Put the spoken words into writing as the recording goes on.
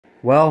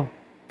Well,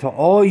 to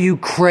all you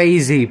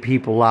crazy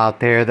people out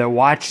there that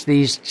watch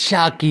these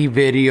Chucky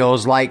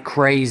videos like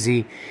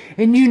crazy,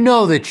 and you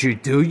know that you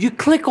do, you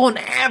click on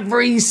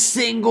every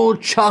single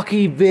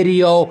Chucky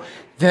video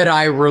that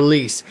I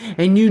release,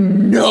 and you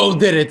know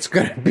that it's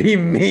gonna be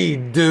me,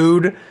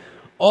 dude.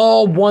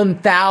 All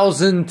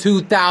 1,000,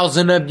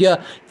 2,000 of you,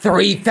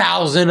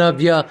 3,000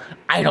 of you,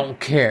 I don't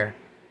care.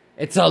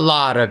 It's a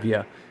lot of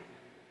you.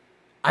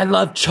 I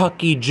love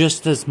Chucky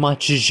just as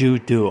much as you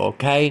do,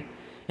 okay?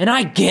 And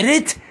I get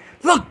it.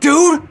 Look,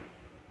 dude,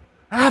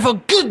 I have a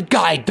good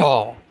guy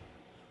doll.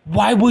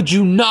 Why would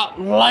you not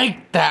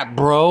like that,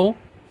 bro?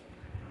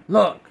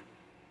 Look,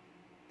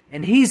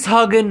 and he's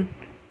hugging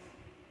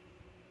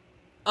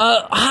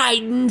a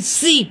hide and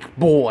seek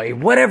boy,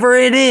 whatever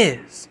it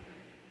is.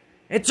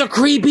 It's a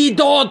creepy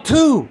doll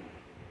too.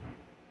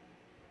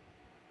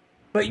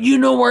 But you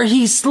know where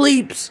he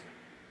sleeps?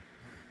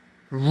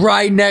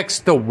 Right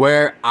next to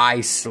where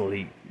I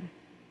sleep.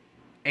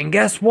 And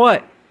guess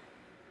what?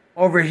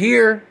 Over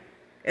here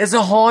is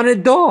a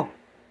haunted doll.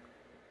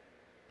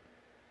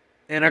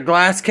 In a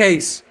glass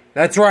case.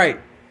 That's right.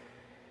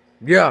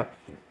 Yeah.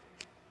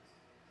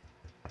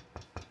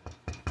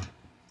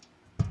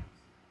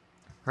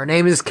 Her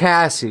name is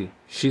Cassie.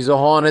 She's a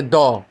haunted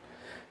doll.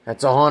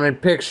 That's a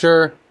haunted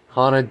picture.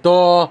 Haunted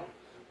doll.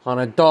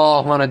 Haunted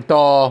doll. Haunted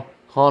doll.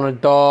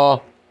 Haunted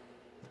doll.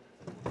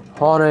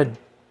 Haunted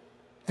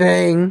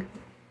thing.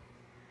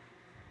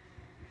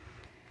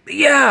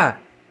 Yeah.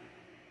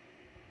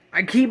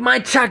 I keep my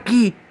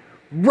Chucky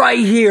right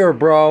here,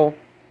 bro.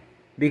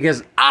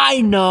 Because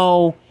I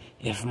know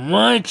if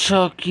my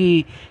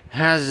Chucky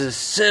has his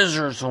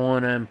scissors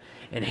on him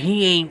and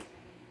he ain't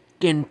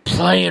fucking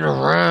playing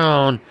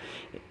around,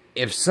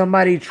 if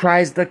somebody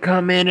tries to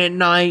come in at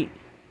night,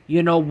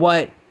 you know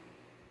what?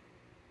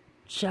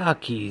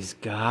 Chucky's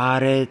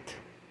got it.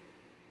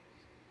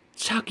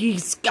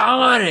 Chucky's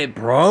got it,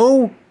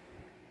 bro.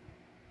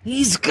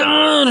 He's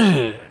got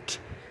it.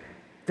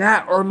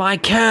 That or my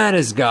cat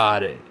has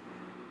got it.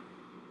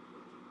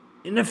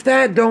 And if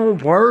that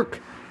don't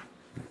work,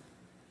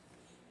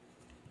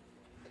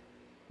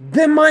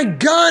 then my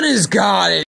gun has got it.